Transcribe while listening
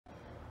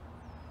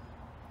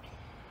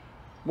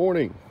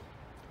Morning.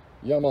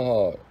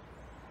 Yamaha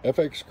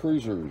FX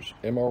Cruisers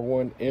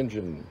MR1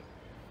 engine.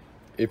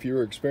 If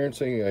you're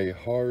experiencing a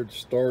hard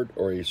start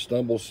or a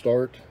stumble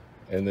start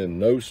and then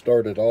no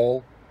start at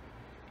all,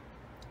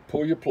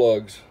 pull your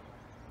plugs,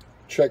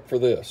 check for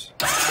this.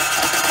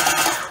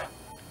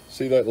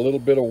 See that little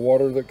bit of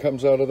water that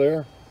comes out of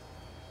there?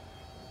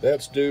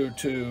 That's due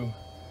to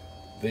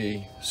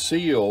the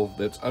seal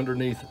that's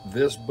underneath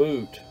this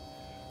boot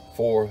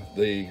for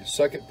the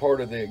second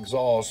part of the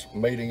exhaust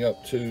mating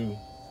up to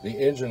the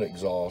engine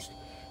exhaust.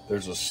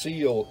 There's a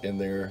seal in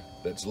there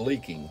that's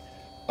leaking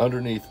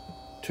underneath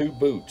two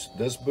boots,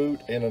 this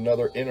boot and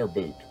another inner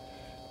boot.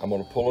 I'm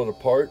going to pull it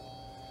apart,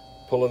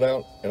 pull it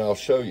out, and I'll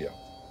show you.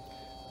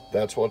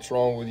 That's what's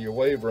wrong with your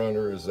wave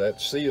runner, is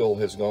that seal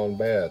has gone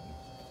bad.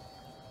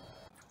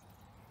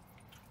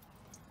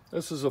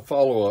 This is a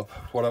follow-up,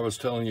 what I was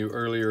telling you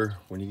earlier,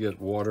 when you get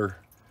water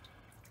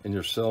in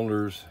your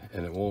cylinders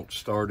and it won't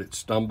start, it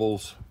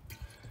stumbles.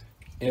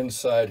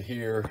 Inside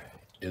here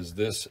is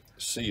this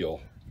seal,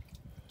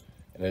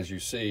 and as you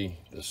see,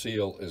 the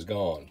seal is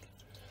gone.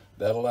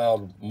 That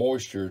allowed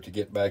moisture to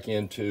get back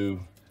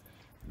into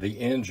the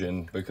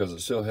engine because it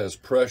still has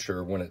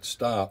pressure when it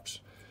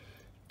stops,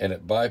 and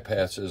it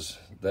bypasses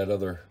that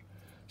other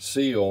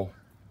seal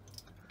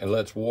and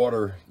lets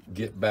water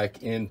get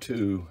back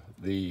into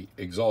the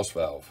exhaust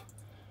valve,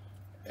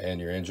 and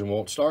your engine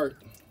won't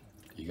start.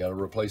 You got to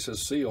replace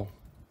this seal.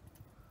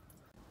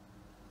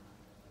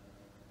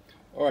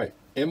 All right,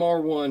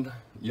 MR1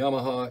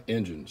 Yamaha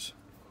engines.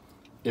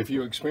 If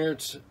you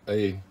experience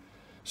a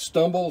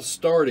stumble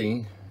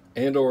starting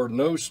and or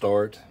no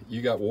start,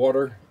 you got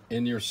water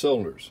in your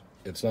cylinders.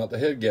 It's not the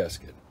head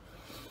gasket.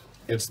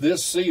 It's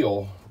this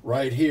seal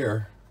right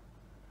here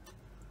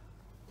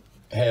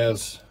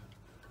has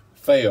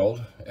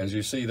failed. As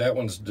you see, that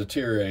one's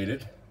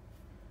deteriorated.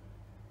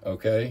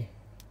 Okay,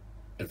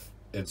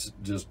 it's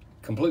just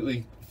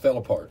completely fell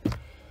apart.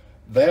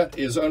 That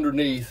is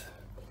underneath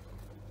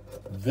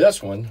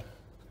this one,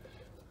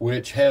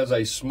 which has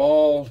a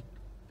small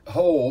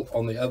hole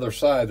on the other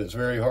side that's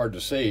very hard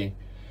to see.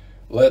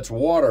 Lets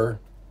water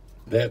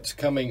that's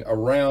coming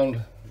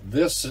around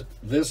this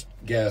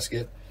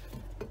gasket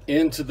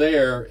into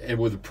there, and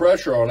with the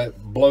pressure on it,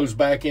 blows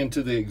back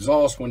into the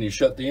exhaust when you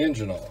shut the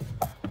engine off.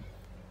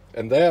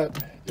 And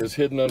that is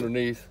hidden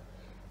underneath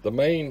the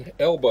main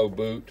elbow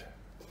boot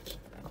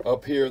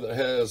up here that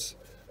has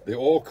the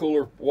oil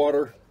cooler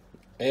water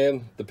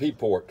and the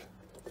P-port.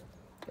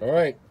 All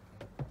right,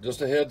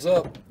 just a heads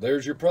up,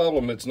 there's your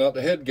problem. It's not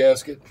the head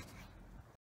gasket.